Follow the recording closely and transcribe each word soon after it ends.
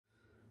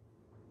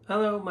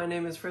Hello, my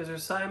name is Fraser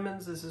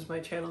Simons. This is my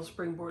channel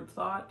Springboard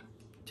Thought.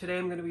 Today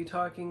I'm going to be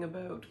talking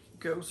about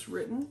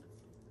Ghostwritten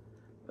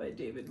by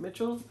David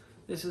Mitchell.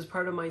 This is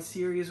part of my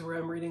series where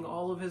I'm reading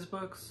all of his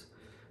books.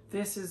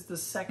 This is the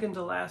second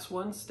to last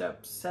one,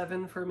 step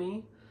 7 for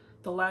me.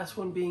 The last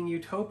one being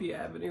Utopia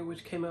Avenue,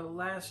 which came out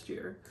last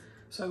year.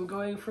 So I'm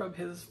going from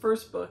his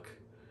first book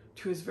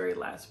to his very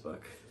last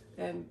book.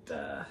 And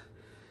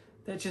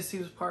that just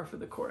seems par for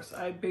the course.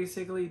 I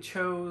basically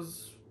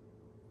chose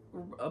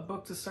a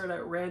book to start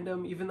at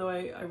random, even though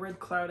I read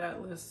Cloud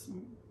Atlas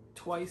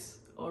twice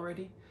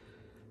already.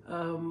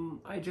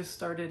 I just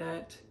started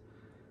at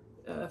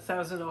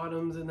 1,000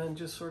 Autumns and then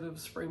just sort of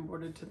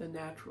springboarded to the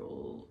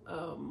natural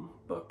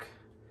book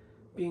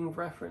being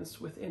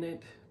referenced within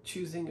it,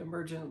 choosing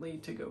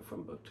emergently to go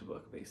from book to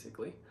book,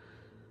 basically.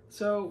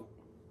 So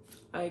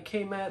I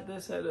came at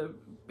this at a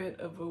bit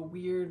of a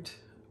weird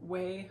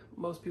way.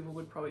 Most people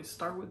would probably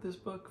start with this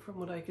book, from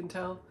what I can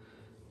tell.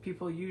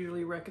 People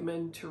usually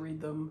recommend to read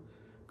them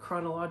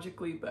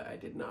chronologically, but I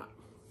did not.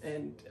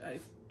 And I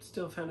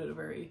still found it a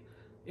very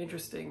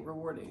interesting,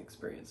 rewarding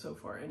experience so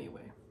far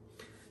anyway.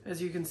 As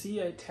you can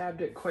see, I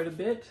tabbed it quite a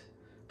bit,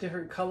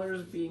 different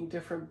colors being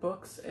different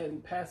books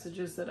and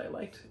passages that I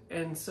liked.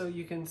 And so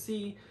you can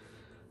see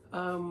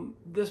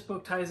this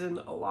book ties in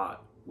a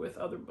lot with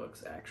other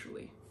books,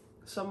 actually,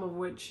 some of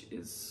which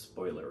is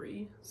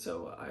spoilery.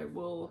 So I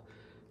will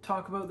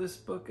talk about this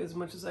book as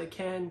much as I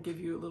can, give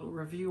you a little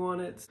review on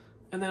it.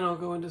 And then I'll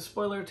go into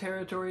spoiler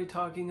territory,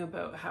 talking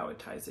about how it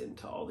ties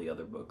into all the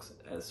other books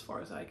as far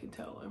as I can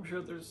tell. I'm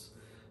sure there's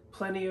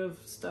plenty of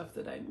stuff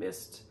that I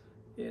missed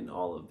in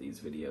all of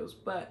these videos,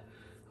 but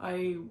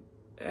I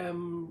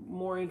am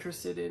more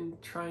interested in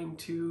trying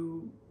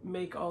to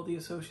make all the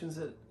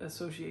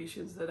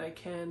associations that I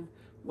can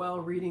while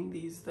reading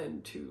these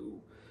than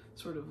to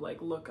sort of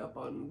like look up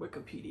on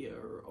Wikipedia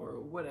or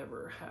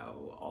whatever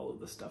how all of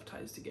the stuff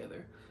ties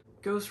together.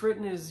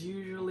 Ghostwritten is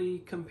usually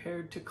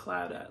compared to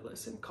Cloud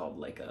Atlas and called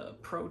like a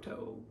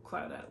proto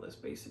Cloud Atlas,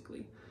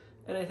 basically.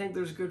 And I think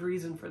there's good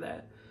reason for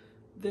that.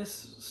 This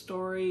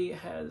story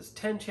has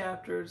 10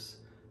 chapters,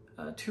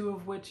 2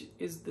 of which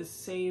is the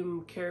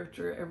same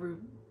character. Every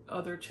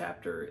other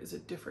chapter is a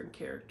different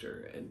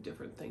character and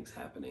different things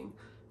happening.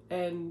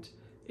 And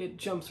it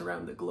jumps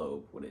around the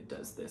globe when it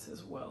does this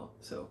as well.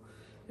 So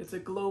it's a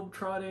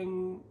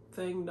globe-trotting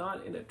thing,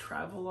 not in a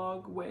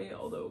travelogue way,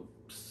 although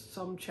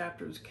some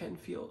chapters can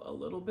feel a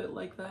little bit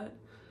like that.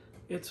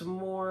 It's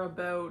more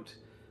about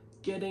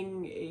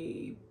getting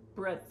a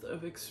breadth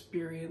of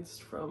experience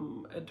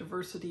from a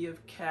diversity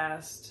of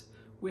cast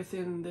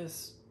within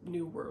this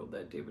new world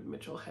that David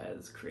Mitchell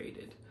has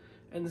created.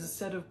 And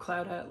instead of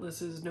Cloud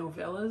Atlas's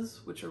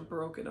novellas, which are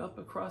broken up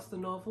across the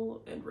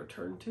novel and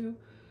returned to,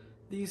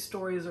 these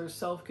stories are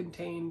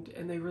self-contained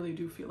and they really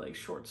do feel like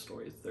short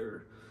stories.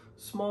 They're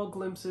small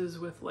glimpses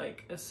with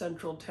like a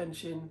central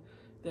tension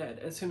that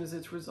as soon as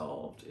it's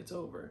resolved, it's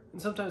over.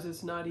 And sometimes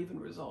it's not even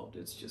resolved,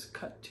 it's just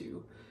cut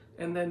to.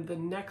 And then the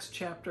next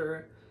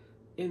chapter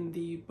in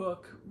the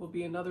book will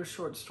be another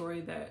short story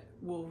that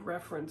will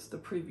reference the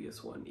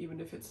previous one,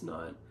 even if it's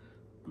not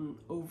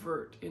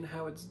overt in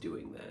how it's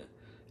doing that.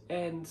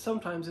 And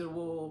sometimes it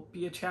will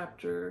be a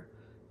chapter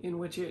in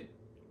which it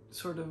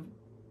sort of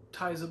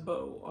ties a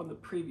bow on the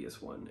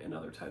previous one, and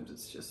other times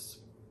it's just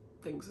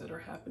things that are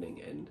happening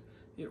and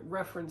it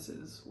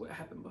references what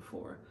happened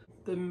before.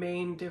 The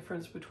main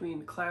difference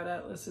between Cloud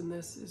Atlas and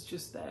this is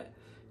just that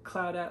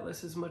Cloud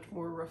Atlas is much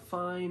more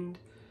refined.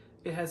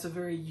 It has a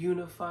very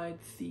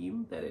unified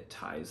theme that it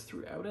ties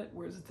throughout it,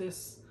 whereas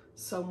this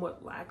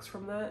somewhat lacks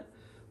from that,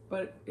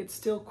 but it's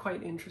still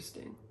quite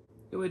interesting.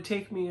 It would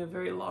take me a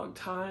very long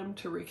time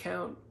to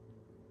recount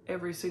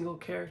every single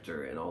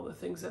character and all the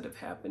things that have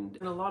happened.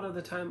 And a lot of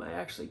the time I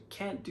actually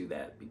can't do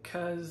that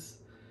because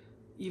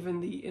even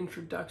the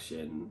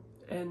introduction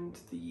and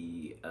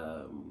the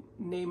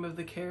name of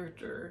the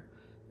character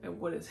and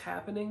what is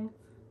happening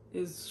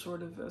is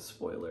sort of a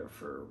spoiler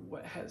for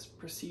what has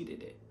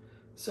preceded it.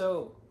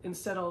 So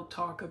instead I'll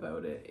talk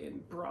about it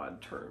in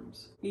broad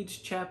terms.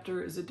 Each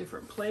chapter is a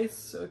different place,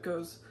 so it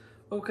goes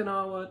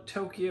Okinawa,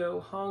 Tokyo,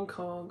 Hong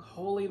Kong,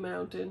 Holy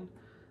Mountain,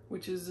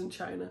 which is in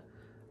China,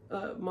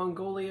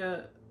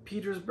 Mongolia,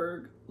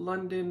 Petersburg,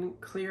 London,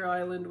 Clear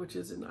Island, which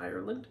is in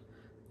Ireland,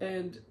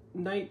 and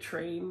Night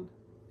Train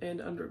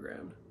and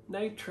Underground.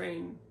 Night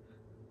Train,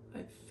 I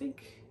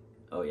think,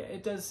 oh yeah,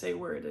 it does say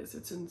where it is.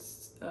 It's in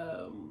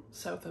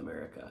South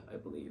America, I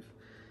believe.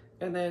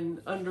 And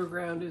then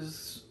Underground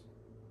is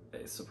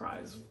a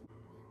surprise.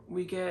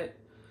 We get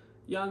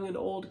young and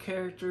old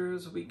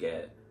characters, we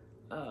get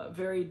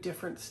very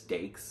different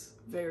stakes,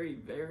 very,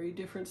 very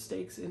different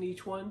stakes in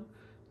each one.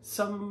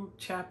 Some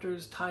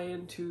chapters tie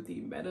into the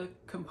meta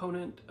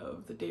component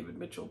of the David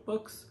Mitchell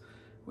books,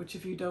 which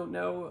if you don't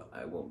know,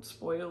 I won't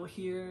spoil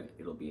here.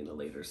 It'll be in a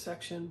later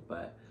section,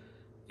 but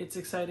it's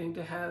exciting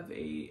to have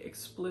a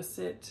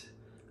explicit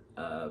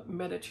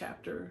meta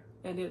chapter,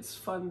 and it's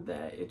fun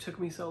that it took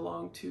me so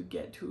long to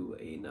get to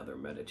another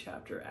meta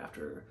chapter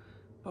after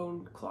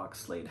Bone Clock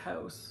Slate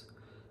House,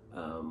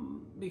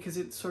 because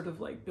it sort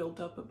of like built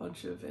up a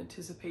bunch of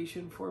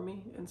anticipation for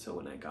me, and so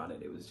when I got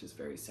it, it was just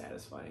very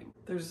satisfying.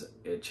 There's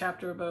a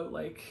chapter about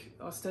like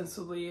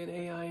ostensibly an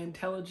AI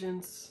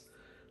intelligence.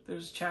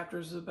 There's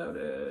chapters about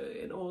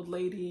an old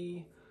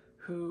lady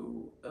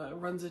who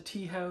runs a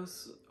tea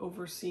house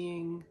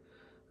overseeing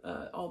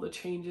all the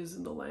changes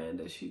in the land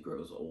as she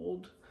grows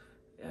old.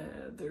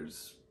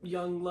 There's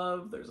young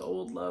love, there's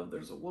old love,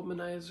 there's a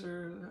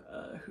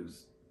womanizer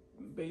who's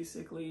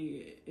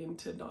basically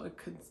into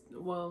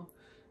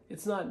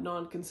it's not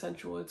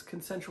non-consensual, it's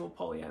consensual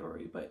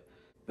polyamory,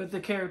 but the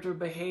character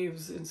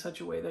behaves in such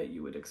a way that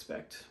you would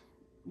expect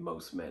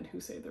most men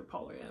who say they're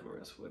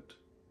polyamorous would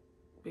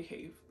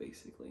behave,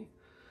 basically.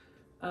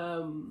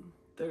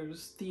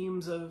 There's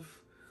themes of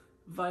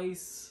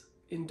vice,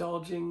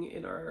 indulging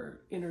in our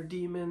inner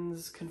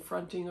demons,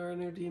 confronting our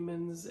inner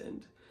demons,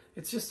 and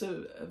it's just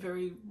a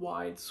very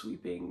wide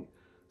sweeping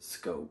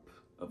scope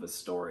of a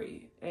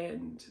story.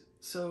 And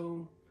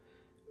so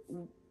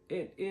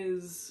it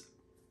is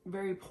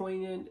very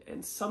poignant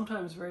and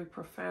sometimes very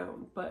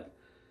profound, but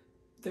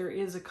there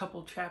is a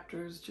couple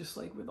chapters, just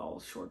like with all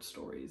short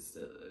stories,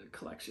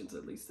 collections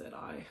at least that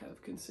I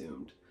have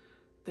consumed,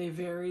 they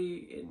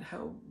vary in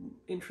how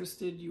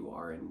interested you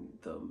are in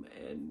them,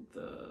 and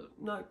the,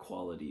 not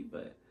quality,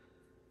 but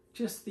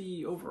just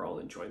the overall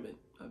enjoyment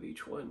of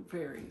each one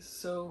varies.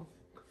 So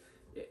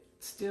it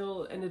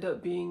still ended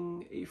up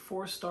being a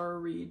 4-star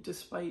read,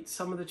 despite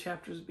some of the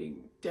chapters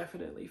being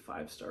definitely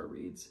 5-star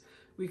reads.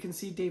 We can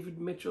see David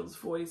Mitchell's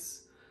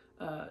voice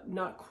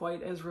not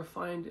quite as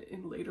refined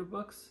in later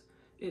books.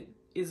 It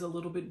is a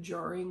little bit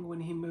jarring when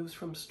he moves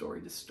from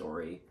story to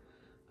story.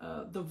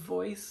 The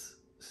voice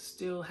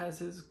still has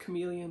his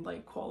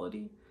chameleon-like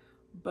quality,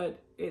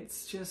 but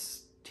it's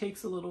just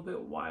takes a little bit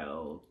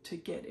while to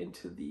get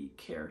into the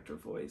character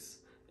voice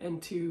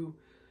and to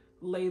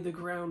lay the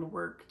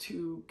groundwork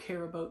to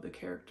care about the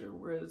character,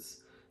 whereas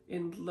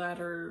in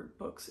latter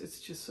books it's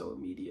just so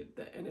immediate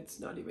that, and it's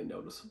not even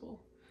noticeable.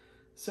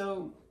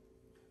 So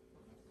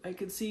I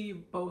could see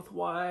both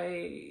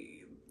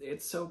why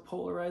it's so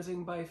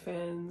polarizing by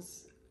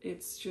fans.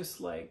 It's just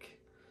like,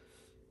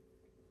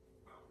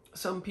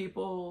 some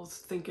people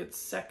think it's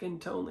second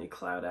to only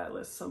Cloud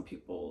Atlas. Some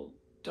people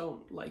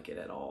don't like it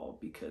at all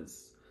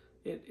because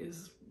it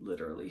is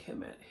literally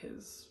him at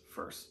his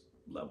first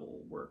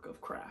level work of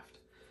craft,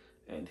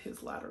 and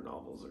his latter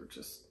novels are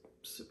just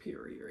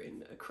superior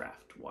in a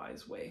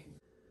craft-wise way.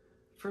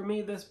 For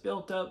me, this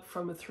built up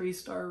from a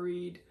 3-star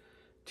read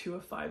to a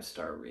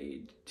 5-star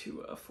read to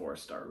a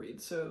 4-star read.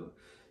 So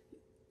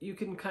you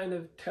can kind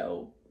of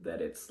tell that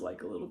it's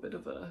like a little bit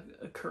of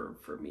a curve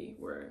for me,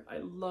 where I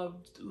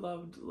loved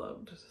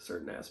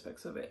certain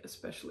aspects of it,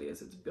 especially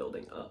as it's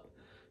building up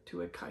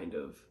to a kind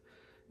of,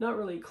 not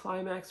really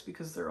climax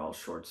because they're all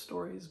short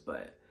stories,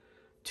 but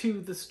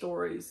to the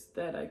stories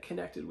that I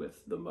connected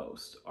with the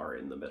most are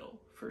in the middle,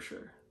 for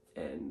sure.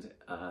 And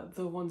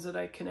the ones that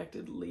I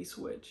connected least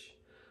with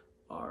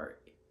are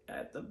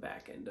at the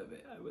back end of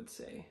it, I would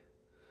say.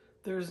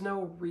 There's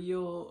no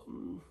real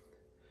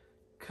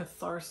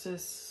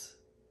catharsis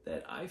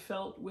that I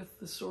felt with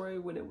the story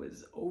when it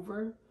was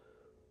over,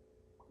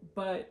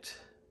 but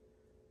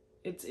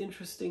it's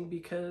interesting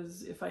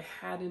because if I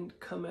hadn't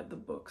come at the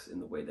books in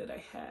the way that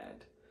I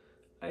had,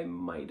 I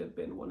might have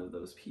been one of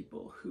those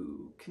people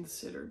who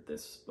considered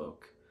this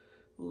book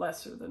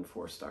lesser than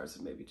 4 stars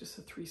and maybe just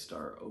a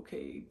 3-star,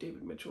 okay,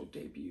 David Mitchell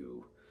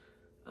debut,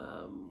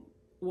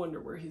 wonder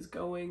where he's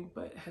going,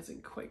 but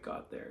hasn't quite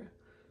got there,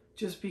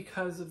 just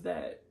because of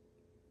that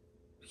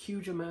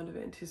huge amount of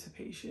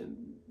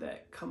anticipation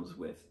that comes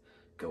with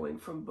going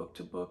from book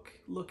to book,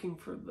 looking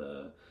for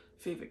the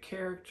favorite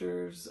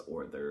characters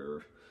or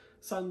their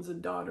sons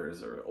and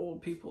daughters or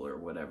old people or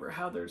whatever.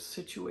 How they're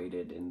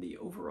situated in the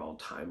overall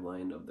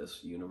timeline of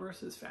this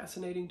universe is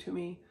fascinating to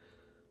me.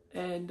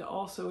 And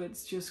also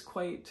it's just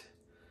quite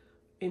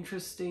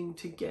interesting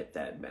to get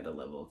that meta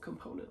level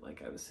component,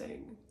 like I was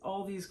saying.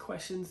 All these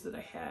questions that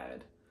I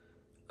had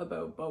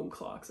about bone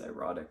clocks,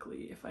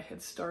 ironically, if I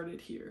had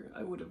started here,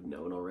 I would have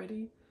known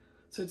already.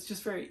 So it's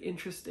just very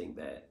interesting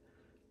that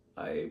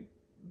I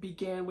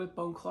began with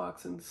bone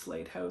clocks and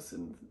Slade House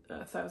and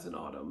 1,000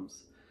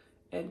 Autumns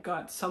and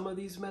got some of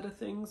these meta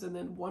things, and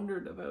then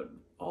wondered about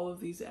all of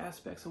these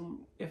aspects and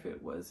if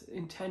it was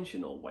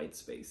intentional white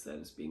space that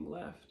is being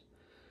left.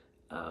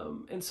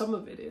 And some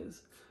of it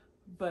is,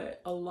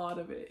 but a lot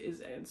of it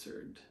is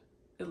answered,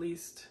 at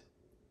least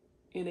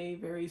in a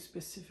very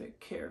specific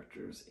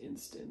character's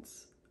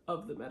instance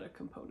of the meta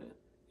component.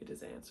 It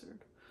is answered.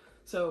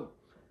 So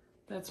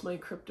that's my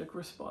cryptic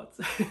response.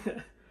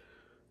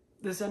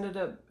 This ended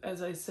up,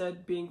 as I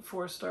said, being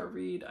 4-star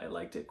read. I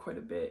liked it quite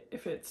a bit.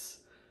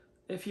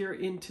 If you're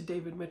into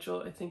David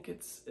Mitchell, I think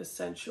it's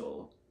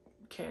essential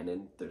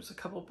canon. There's a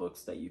couple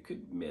books that you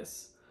could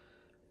miss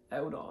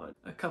out on,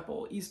 a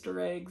couple Easter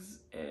eggs,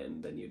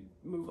 and then you'd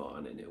move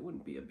on and it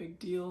wouldn't be a big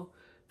deal.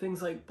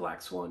 Things like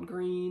Black Swan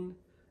Green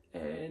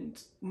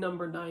and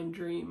Number 9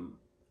 Dream,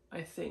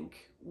 I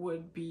think,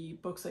 would be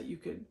books that you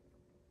could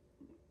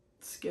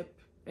skip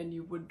and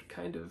you would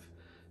kind of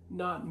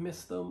not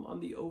miss them on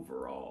the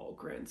overall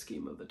grand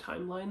scheme of the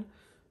timeline,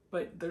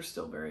 but they're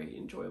still very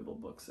enjoyable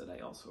books that I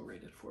also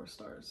rated 4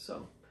 stars.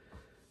 So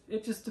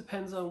it just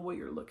depends on what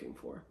you're looking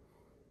for.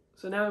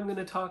 So now I'm going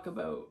to talk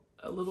about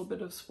a little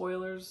bit of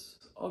spoilers.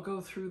 I'll go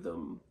through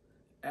them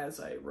as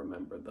I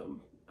remember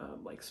them,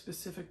 like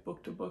specific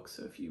book to book.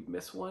 So if you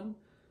miss one,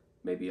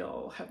 maybe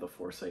I'll have the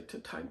foresight to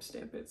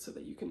timestamp it so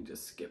that you can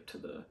just skip to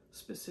the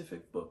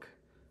specific book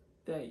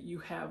that you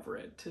have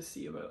read to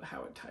see about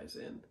how it ties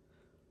in.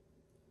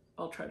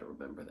 I'll try to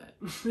remember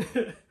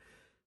that.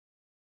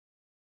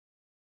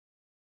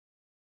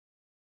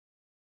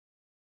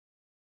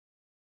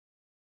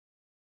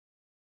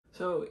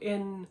 So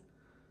in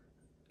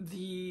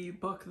the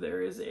book,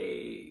 there is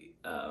a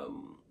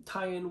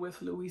tie-in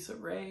with Louisa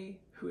Ray,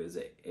 who is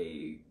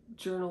a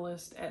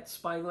journalist at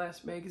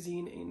Spyglass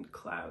magazine in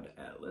Cloud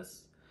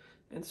Atlas.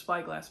 And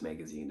Spyglass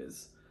magazine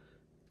is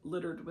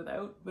littered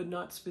without, but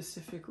not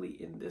specifically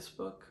in this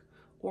book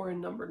or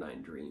in Number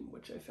 9 Dream,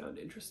 which I found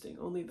interesting.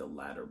 Only the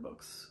latter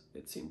books,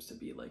 it seems to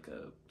be like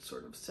a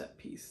sort of set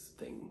piece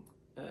thing,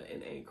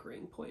 an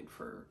anchoring point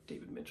for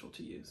David Mitchell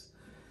to use.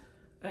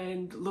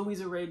 And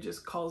Louisa Ray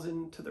just calls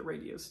into the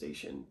radio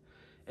station,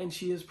 and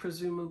she is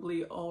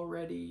presumably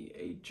already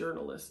a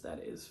journalist that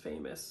is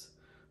famous.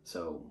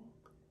 So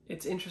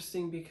it's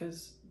interesting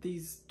because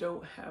these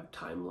don't have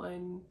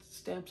timeline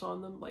stamps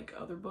on them like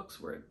other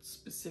books where it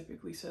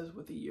specifically says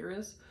what the year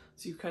is.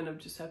 So you kind of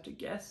just have to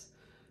guess.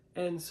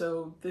 And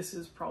so this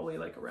is probably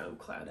like around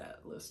Cloud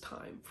Atlas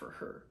time for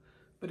her.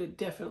 But it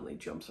definitely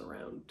jumps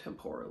around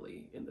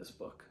temporally in this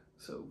book.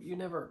 So you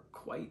never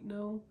quite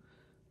know.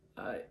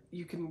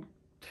 You can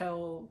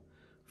tell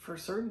for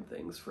certain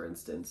things. For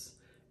instance,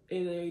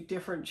 in a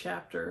different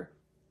chapter,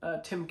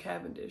 Tim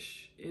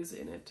Cavendish is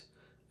in it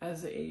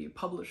as a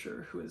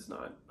publisher who is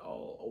not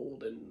all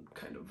old and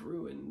kind of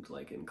ruined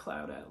like in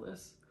Cloud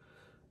Atlas.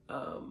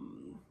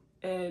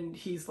 And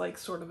he's like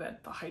sort of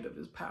at the height of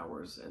his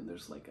powers, and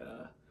there's like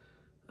a,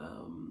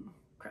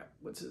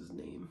 what's his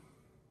name?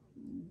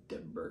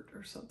 Debert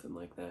or something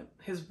like that.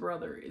 His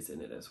brother is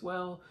in it as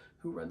well,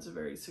 who runs a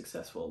very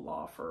successful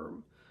law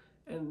firm,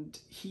 and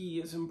he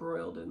is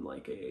embroiled in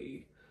like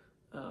a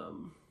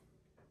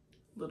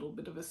little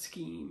bit of a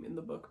scheme in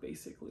the book,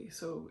 basically.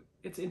 So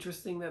it's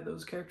interesting that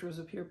those characters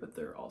appear, but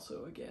they're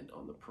also, again,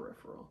 on the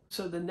peripheral.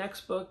 So the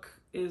next book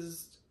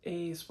is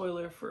a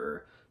spoiler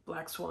for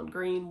Black Swan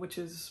Green, which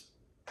is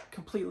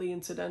completely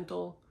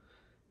incidental.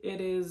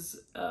 It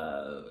is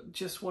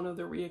just one of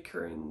the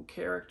reoccurring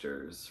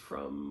characters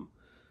from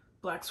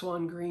Black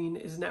Swan Green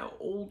is now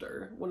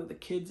older. One of the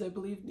kids, I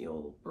believe,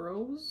 Neil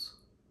Brose?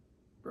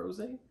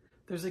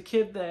 There's a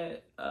kid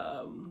that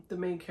the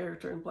main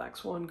character in Black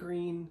Swan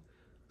Green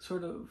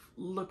sort of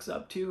looks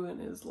up to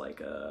and is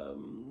like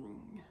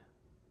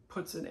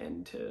puts an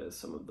end to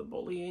some of the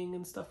bullying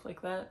and stuff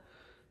like that.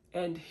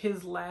 And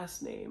his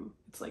last name,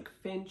 it's like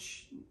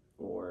Finch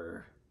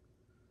or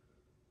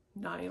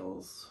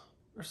Niles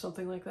or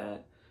something like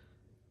that.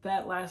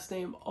 That last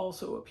name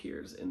also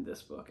appears in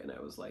this book, and I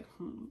was like,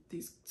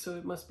 so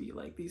it must be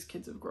like these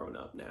kids have grown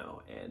up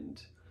now and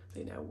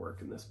they now work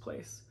in this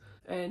place.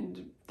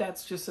 And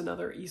that's just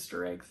another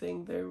Easter egg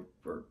thing. They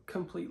were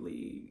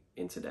completely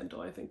incidental,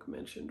 I think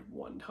mentioned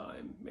one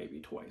time, maybe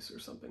twice or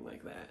something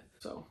like that.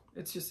 So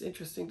it's just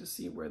interesting to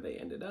see where they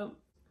ended up.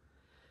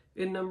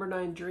 In Number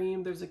 9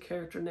 Dream, there's a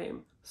character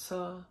named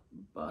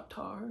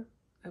Sabatar,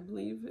 I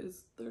believe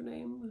is their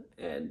name.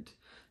 And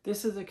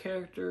this is a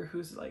character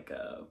who's like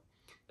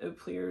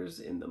appears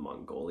in the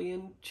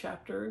Mongolian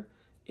chapter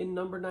in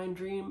Number 9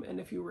 Dream. And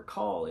if you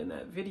recall in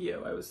that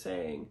video, I was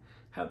saying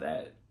how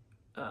that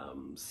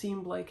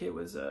seemed like it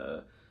was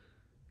a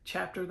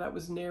chapter that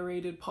was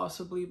narrated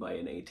possibly by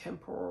an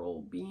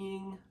atemporal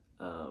being,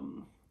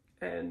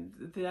 and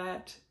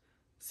that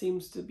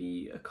seems to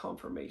be a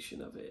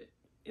confirmation of it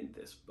in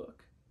this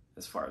book,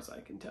 as far as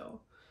I can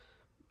tell.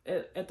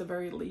 At the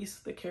very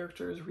least, the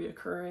character is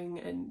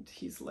reoccurring, and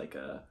he's like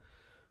a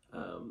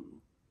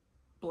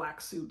black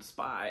suit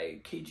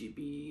spy,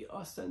 KGB,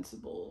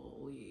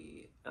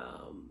 ostensibly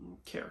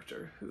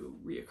character who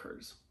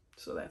reoccurs.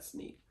 So that's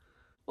neat.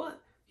 But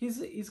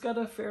he's got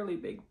a fairly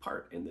big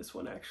part in this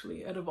one,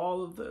 actually. Out of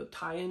all of the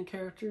tie-in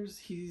characters,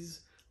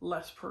 he's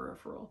less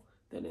peripheral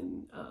than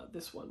in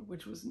this one,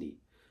 which was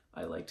neat.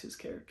 I liked his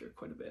character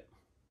quite a bit.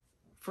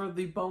 For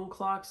the Bone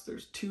Clocks,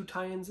 there's 2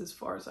 tie-ins as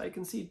far as I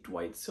can see.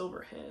 Dwight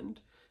Silverhand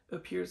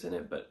appears in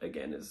it, but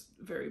again is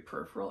very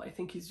peripheral. I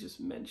think he's just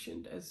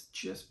mentioned as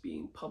just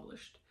being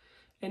published.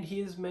 And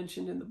he is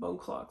mentioned in the Bone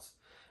Clocks,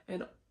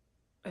 and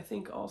I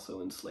think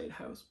also in Slade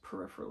House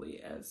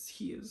peripherally, as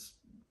he is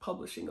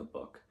publishing a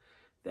book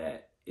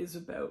that is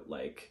about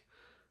like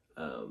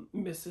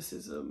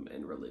mysticism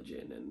and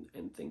religion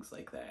and things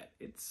like that.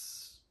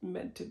 It's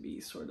meant to be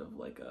sort of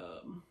like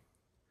a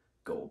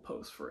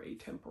goalpost for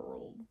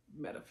atemporal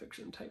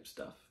metafiction type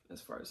stuff,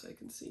 as far as I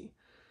can see.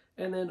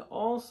 And then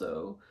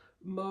also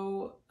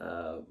Mo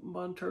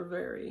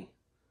Monterveri,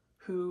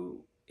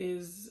 who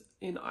is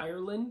in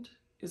Ireland,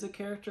 is a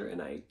character,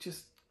 and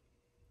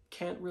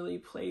can't really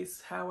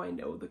place how I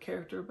know the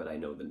character, but I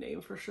know the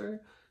name for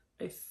sure.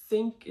 I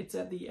think it's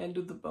at the end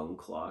of the Bone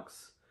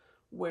Clocks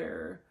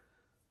where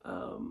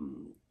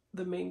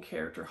the main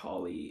character,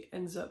 Holly,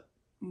 ends up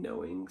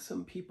knowing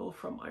some people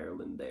from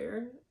Ireland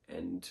there,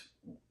 and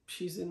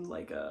she's in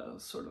like a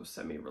sort of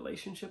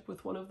semi-relationship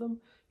with one of them,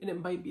 and it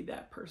might be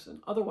that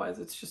person. Otherwise,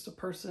 it's just a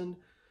person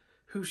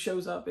who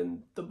shows up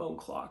in the Bone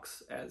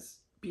Clocks as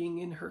being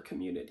in her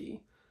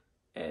community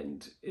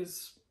and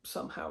is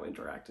somehow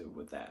interactive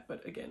with that.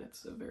 But again,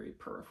 it's a very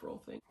peripheral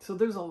thing. So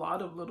there's a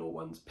lot of little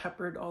ones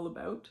peppered all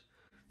about.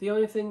 The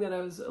only thing that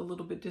I was a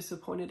little bit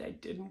disappointed I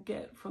didn't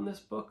get from this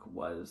book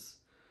was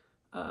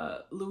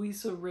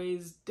Louisa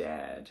Ray's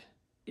dad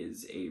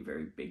is a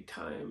very big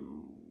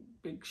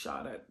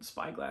shot at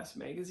Spyglass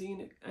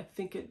magazine. I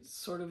think it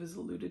sort of is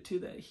alluded to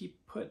that he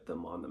put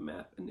them on the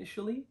map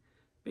initially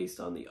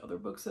based on the other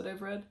books that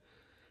I've read.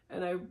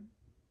 And I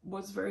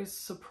was very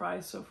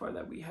surprised so far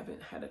that we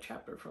haven't had a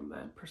chapter from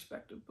that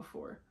perspective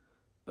before.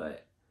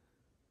 But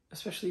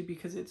especially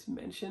because it's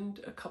mentioned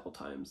a couple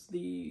times.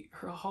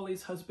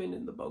 Holly's husband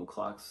in the Bone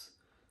Clocks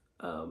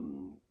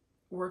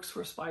works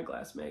for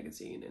Spyglass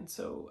magazine, and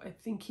so I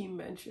think he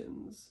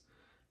mentions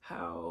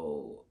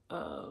how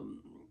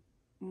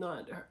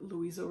not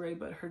Louisa Ray,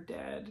 but her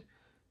dad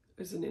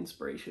is an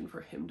inspiration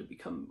for him to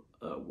become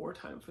a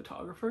wartime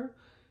photographer.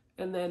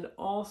 And then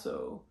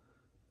also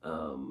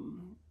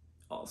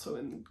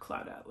in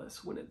Cloud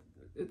Atlas, when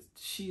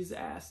she's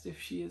asked if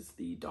she is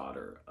the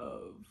daughter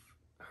of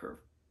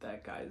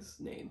that guy's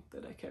name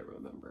that I can't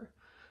remember,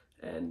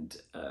 and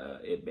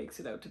it makes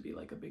it out to be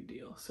like a big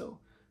deal. So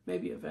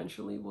maybe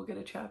eventually we'll get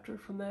a chapter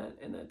from that,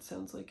 and that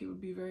sounds like it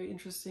would be very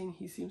interesting.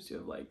 He seems to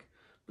have like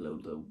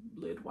blown the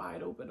lid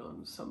wide open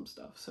on some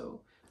stuff,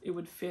 so it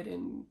would fit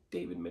in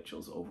David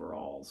Mitchell's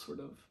overall sort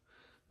of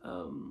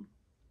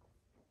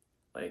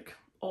like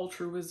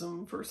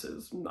altruism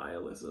versus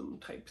nihilism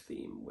type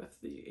theme with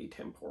the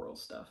atemporal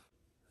stuff.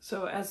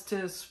 So as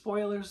to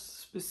spoilers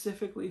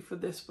specifically for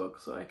this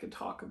book, so I could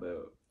talk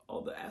about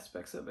all the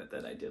aspects of it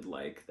that I did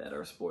like that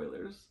are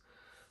spoilers.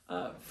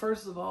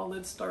 First of all,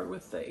 let's start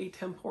with the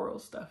atemporal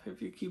stuff.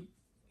 If you keep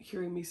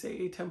hearing me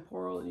say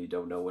atemporal and you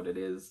don't know what it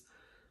is,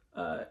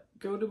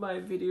 go to my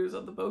videos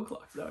on the Bone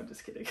Clocks. No, I'm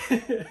just kidding.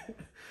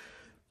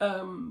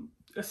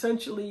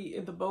 Essentially,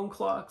 in the Bone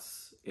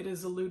Clocks, it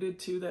is alluded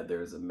to that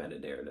there's a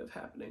meta-narrative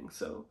happening.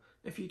 So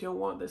if you don't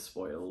want this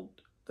spoiled,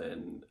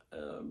 then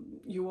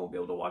you won't be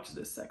able to watch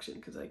this section,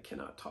 because I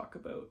cannot talk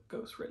about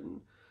Ghostwritten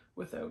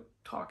without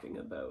talking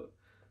about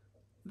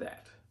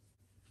that.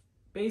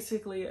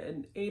 Basically,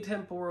 an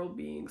atemporal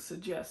being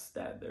suggests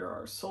that there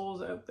are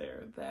souls out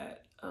there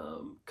that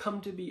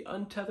come to be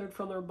untethered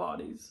from their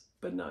bodies,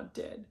 but not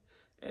dead,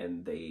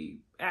 and they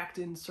act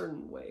in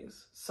certain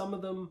ways. Some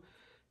of them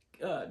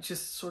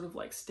just sort of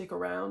like stick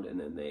around, and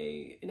then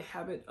they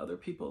inhabit other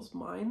people's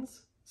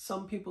minds.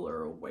 Some people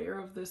are aware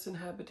of this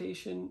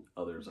inhabitation,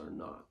 others are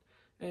not.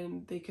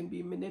 And they can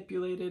be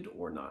manipulated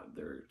or not.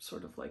 They're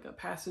sort of like a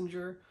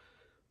passenger,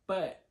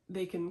 but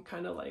they can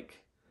kind of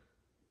like,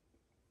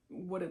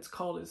 what it's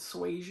called is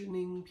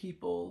suasioning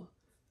people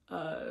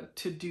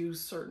to do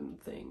certain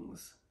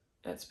things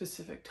at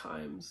specific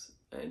times.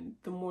 And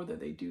the more that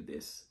they do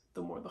this,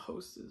 the more the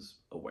host is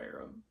aware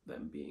of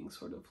them being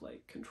sort of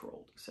like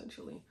controlled,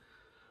 essentially.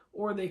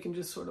 Or they can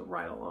just sort of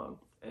ride along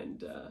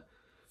and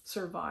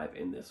survive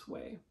in this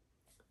way.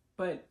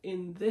 But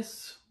in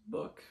this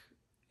book,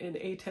 an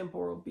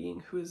atemporal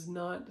being who is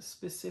not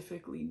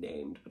specifically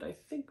named, but I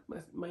think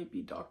might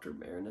be Dr.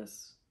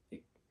 Marinus,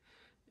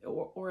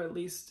 or at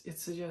least it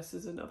suggests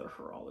is another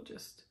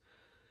horologist.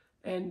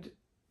 And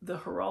the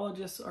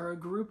horologists are a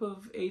group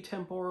of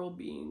atemporal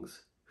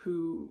beings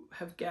who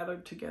have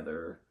gathered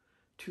together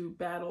to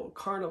battle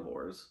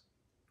carnivores.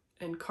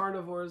 And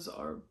carnivores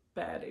are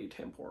bad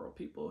atemporal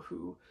people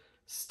who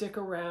stick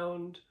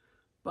around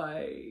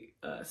by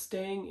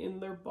staying in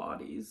their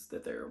bodies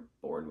that they're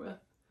born with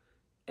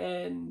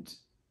and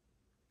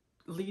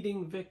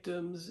leading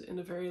victims in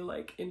a very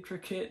like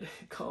intricate,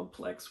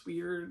 complex,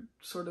 weird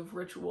sort of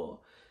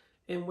ritual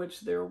in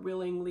which they're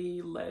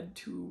willingly led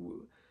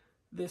to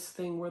this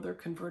thing where they're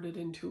converted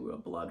into a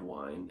blood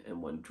wine,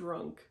 and when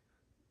drunk,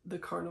 the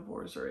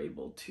carnivores are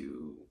able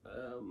to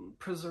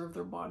preserve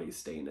their bodies,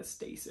 stay in a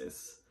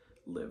stasis,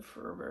 live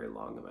for a very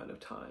long amount of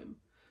time,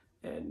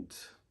 and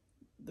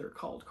they're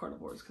called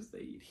carnivores because they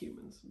eat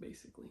humans,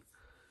 basically.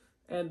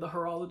 And the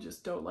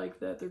horologists don't like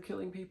that they're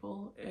killing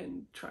people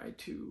and try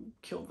to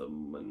kill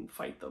them and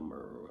fight them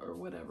or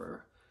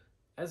whatever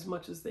as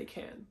much as they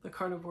can. The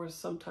carnivores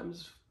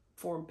sometimes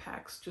form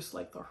packs just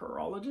like the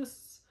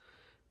horologists,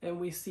 and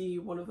we see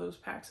one of those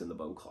packs in the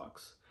Bone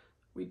Clocks.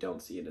 We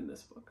don't see it in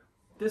this book.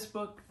 This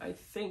book, I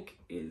think,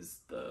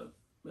 is the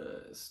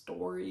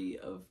story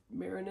of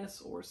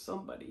Marinus or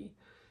somebody.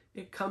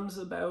 It comes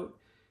about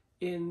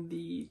in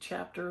the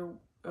chapter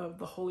of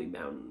the Holy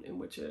Mountain, in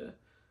which a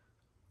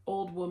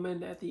old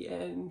woman at the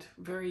end,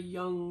 very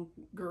young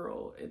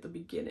girl at the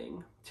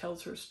beginning,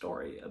 tells her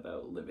story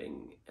about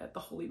living at the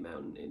Holy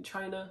Mountain in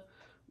China,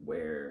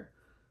 where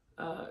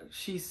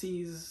she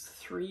sees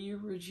 3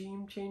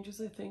 regime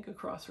changes, I think,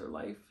 across her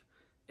life,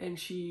 and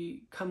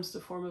she comes to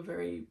form a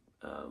very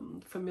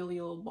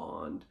familial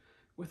bond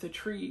with a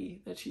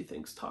tree that she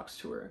thinks talks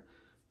to her,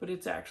 but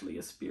it's actually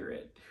a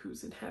spirit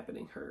who's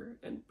inhabiting her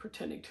and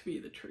pretending to be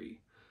the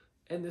tree.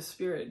 And the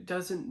spirit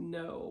doesn't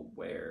know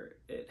where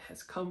it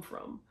has come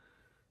from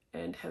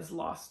and has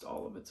lost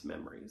all of its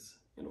memories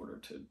in order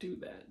to do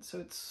that. So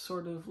it's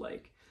sort of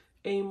like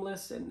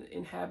aimless and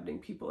inhabiting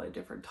people at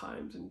different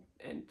times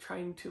and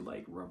trying to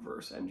like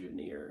reverse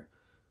engineer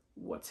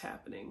what's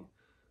happening.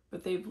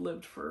 But they've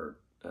lived for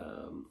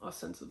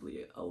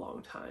ostensibly a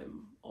long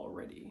time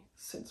already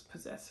since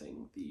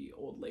possessing the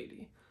old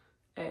lady.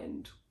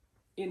 And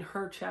in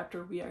her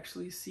chapter, we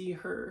actually see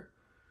her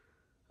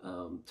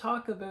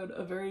talk about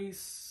a very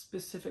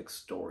specific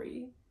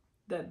story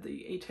that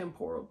the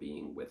atemporal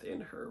being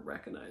within her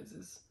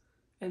recognizes.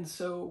 And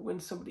so when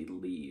somebody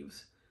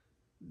leaves,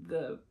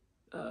 the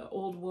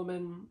old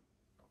woman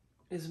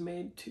is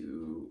made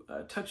to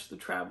touch the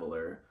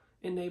traveler,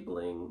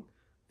 enabling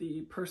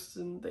the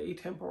person, the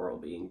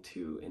atemporal being,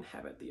 to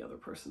inhabit the other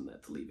person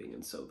that's leaving,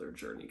 and so their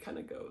journey kind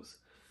of goes.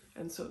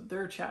 And so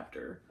their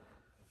chapter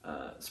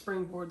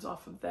springboards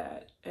off of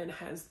that and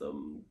has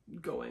them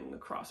going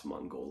across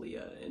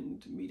Mongolia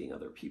and meeting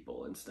other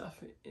people and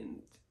stuff,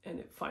 and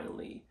it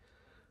finally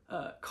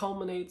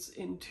culminates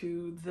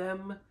into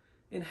them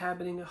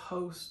inhabiting a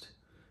host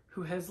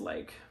who has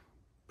like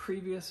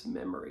previous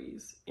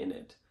memories in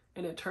it,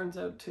 and it turns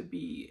out to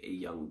be a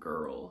young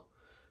girl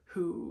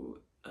who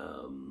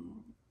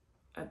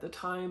at the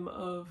time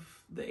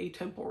of the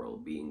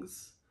atemporal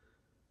being's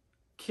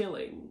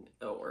killing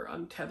or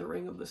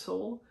untethering of the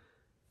soul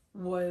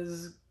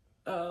was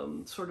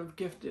sort of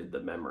gifted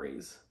the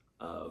memories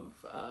of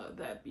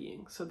that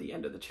being. So the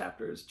end of the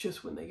chapter is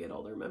just when they get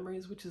all their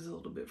memories, which is a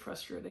little bit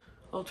frustrating.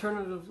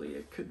 Alternatively,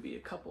 it could be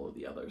a couple of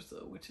the others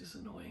though, which is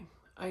annoying.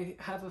 I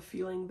have a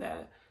feeling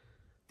that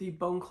the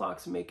bone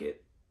clocks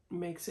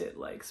makes it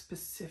like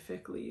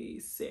specifically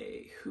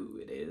say who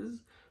it is,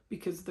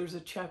 because there's a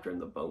chapter in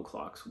the bone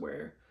clocks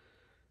where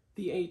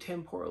the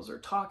atemporals are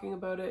talking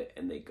about it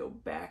and they go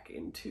back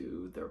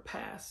into their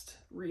past,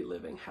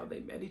 reliving how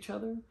they met each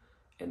other,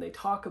 and they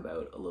talk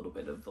about a little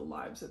bit of the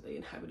lives that they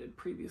inhabited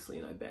previously.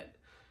 And I bet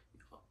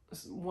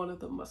one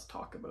of them must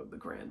talk about the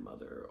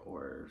grandmother,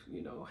 or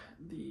you know,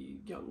 the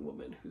young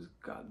woman who's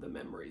got the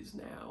memories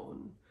now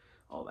and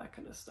all that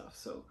kind of stuff.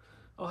 So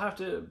I'll have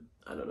to,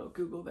 I don't know,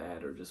 Google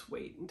that or just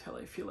wait until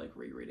I feel like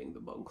rereading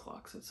the bone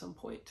clocks at some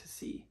point to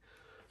see.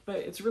 But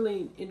it's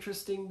really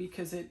interesting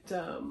because it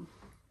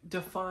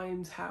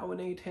defines how an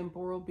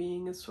atemporal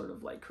being is sort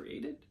of like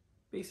created,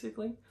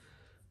 basically,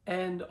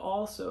 and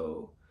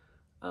also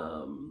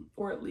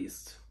or at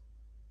least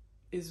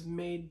is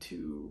made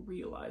to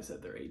realize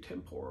that they're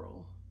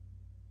atemporal,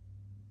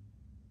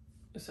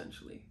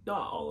 essentially.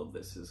 Not all of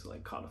this is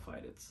like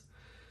codified, it's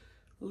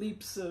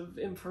leaps of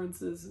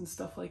inferences and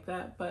stuff like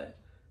that, but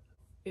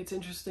it's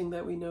interesting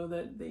that we know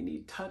that they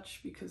need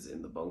touch, because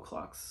in the bone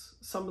clocks,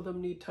 some of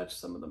them need touch,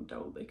 some of them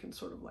don't. They can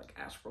sort of like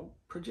astral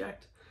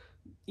project.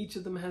 Each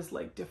of them has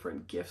like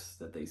different gifts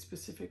that they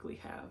specifically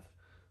have.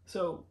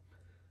 So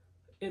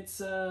it's,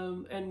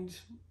 and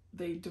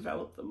they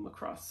develop them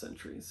across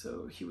centuries.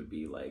 So he would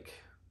be like,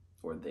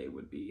 or they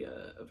would be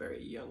a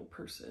very young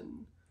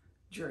person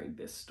during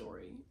this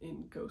story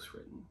in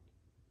Ghostwritten.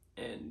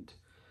 And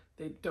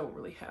they don't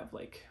really have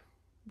like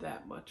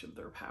that much of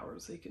their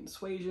powers. They can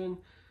suasion,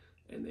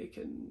 and they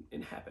can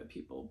inhabit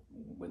people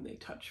when they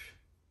touch,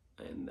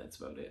 and that's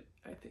about it,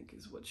 I think,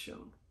 is what's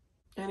shown.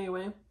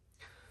 Anyway,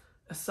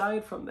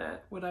 aside from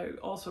that, what I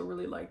also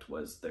really liked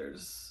was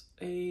there's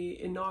a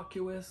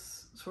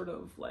innocuous sort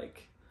of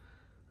like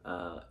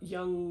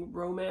young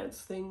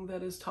romance thing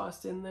that is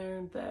tossed in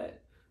there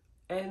that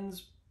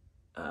ends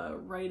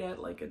right at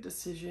like a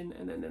decision,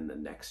 and then in the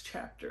next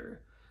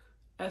chapter,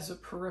 as a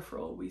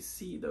peripheral, we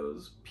see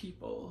those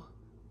people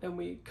and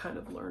we kind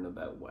of learn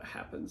about what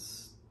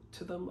happens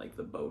to them, like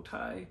the bow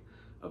tie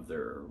of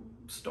their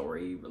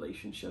story,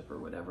 relationship, or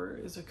whatever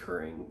is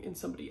occurring in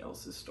somebody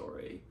else's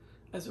story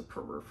as a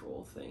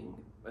peripheral thing,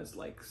 as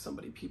like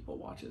somebody people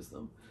watches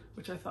them,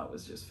 which I thought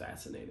was just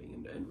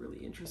fascinating and really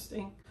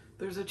interesting.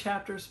 There's a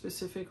chapter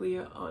specifically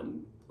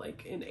on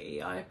like an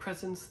AI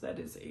presence that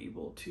is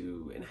able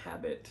to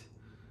inhabit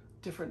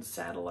different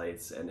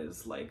satellites and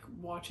is like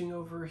watching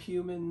over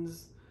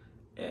humans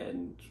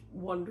and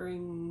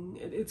wondering,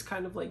 it's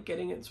kind of like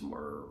getting its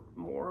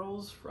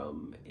morals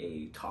from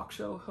a talk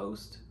show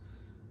host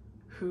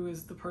who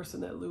is the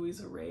person that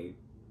Louisa Ray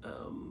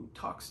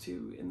talks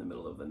to in the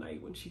middle of the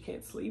night when she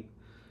can't sleep.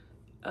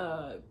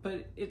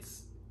 But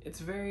it's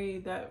very,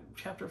 that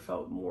chapter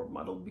felt more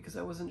muddled because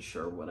I wasn't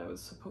sure what I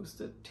was supposed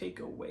to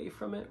take away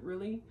from it,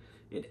 really.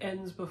 It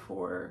ends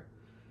before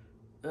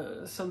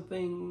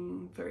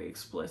something very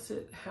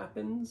explicit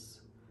happens,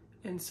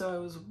 and so I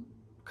was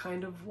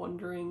kind of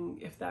wondering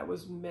if that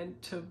was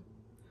meant to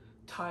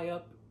tie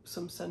up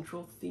some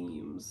central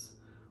themes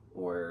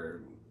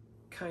or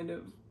kind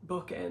of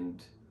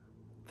bookend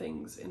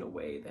things in a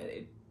way that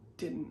it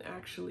didn't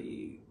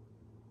actually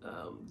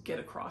get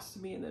across to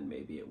me, and then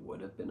maybe it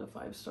would have been a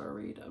 5-star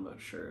read. I'm not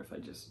sure if I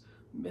just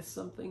missed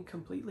something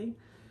completely.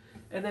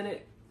 And then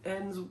it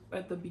ends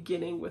at the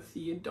beginning with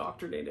the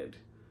indoctrinated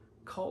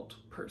cult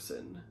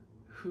person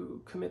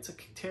who commits a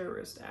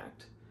terrorist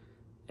act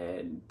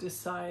and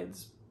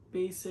decides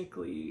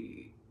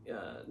basically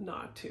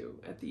not to,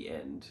 at the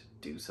end,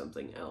 do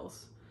something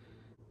else.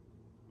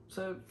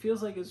 So it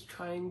feels like it's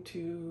trying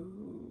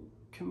to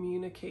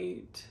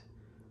communicate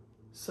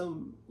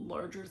some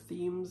larger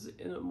themes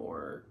in a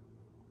more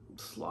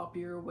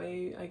sloppier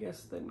way, I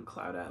guess, than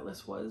Cloud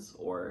Atlas was,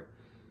 or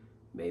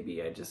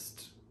maybe I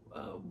just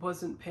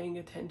wasn't paying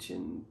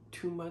attention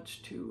too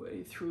much to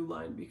a through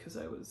line because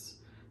I was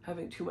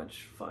having too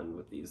much fun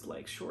with these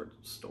like short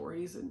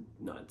stories and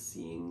not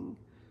seeing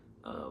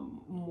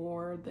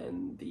more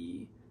than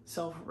the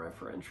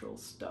self-referential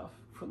stuff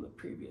from the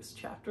previous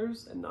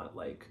chapters, and not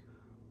like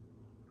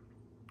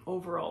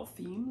overall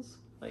themes.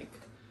 Like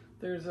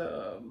there's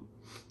a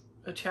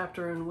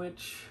chapter in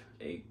which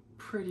a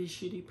pretty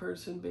shitty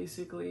person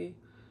basically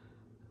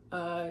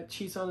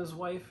cheats on his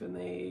wife, and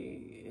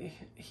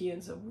he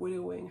ends up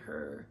widowing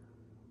her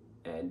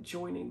and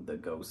joining the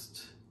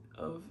ghost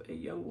of a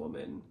young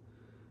woman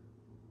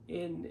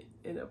in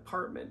an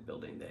apartment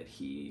building that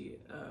he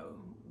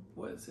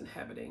was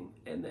inhabiting,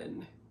 and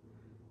then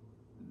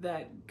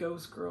that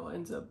ghost girl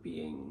ends up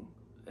being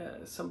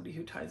somebody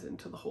who ties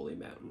into the Holy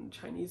Mountain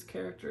Chinese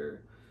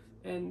character.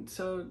 And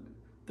so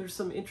there's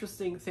some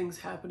interesting things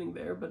happening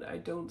there, but I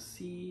don't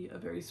see a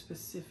very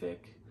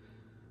specific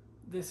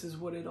this is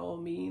what it all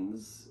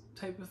means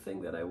type of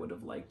thing that I would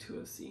have liked to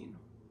have seen.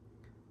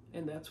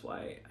 And that's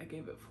why I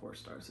gave it 4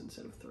 stars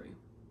instead of 3.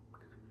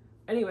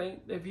 Anyway,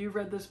 if you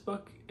read this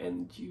book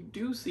and you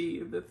do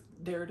see the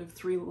narrative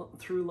through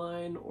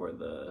line, or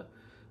the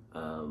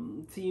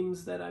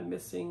themes that I'm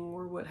missing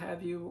or what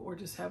have you, or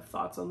just have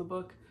thoughts on the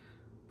book,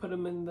 put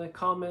them in the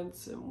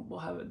comments and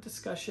we'll have a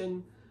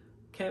discussion.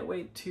 Can't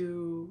wait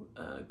to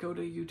go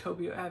to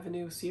Utopia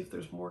Avenue, see if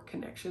there's more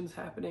connections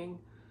happening,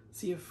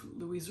 see if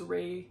Louisa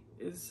Ray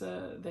is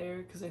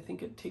there, because I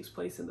think it takes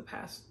place in the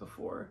past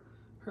before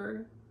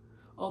her.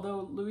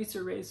 Although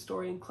Louisa Ray's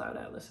story in Cloud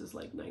Atlas is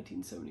like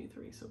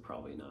 1973, so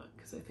probably not,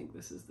 because I think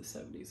this is the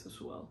 70s as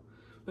well.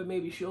 But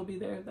maybe she'll be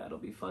there, that'll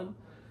be fun.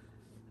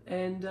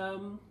 And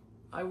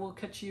I will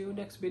catch you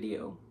next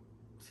video.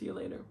 See you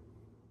later.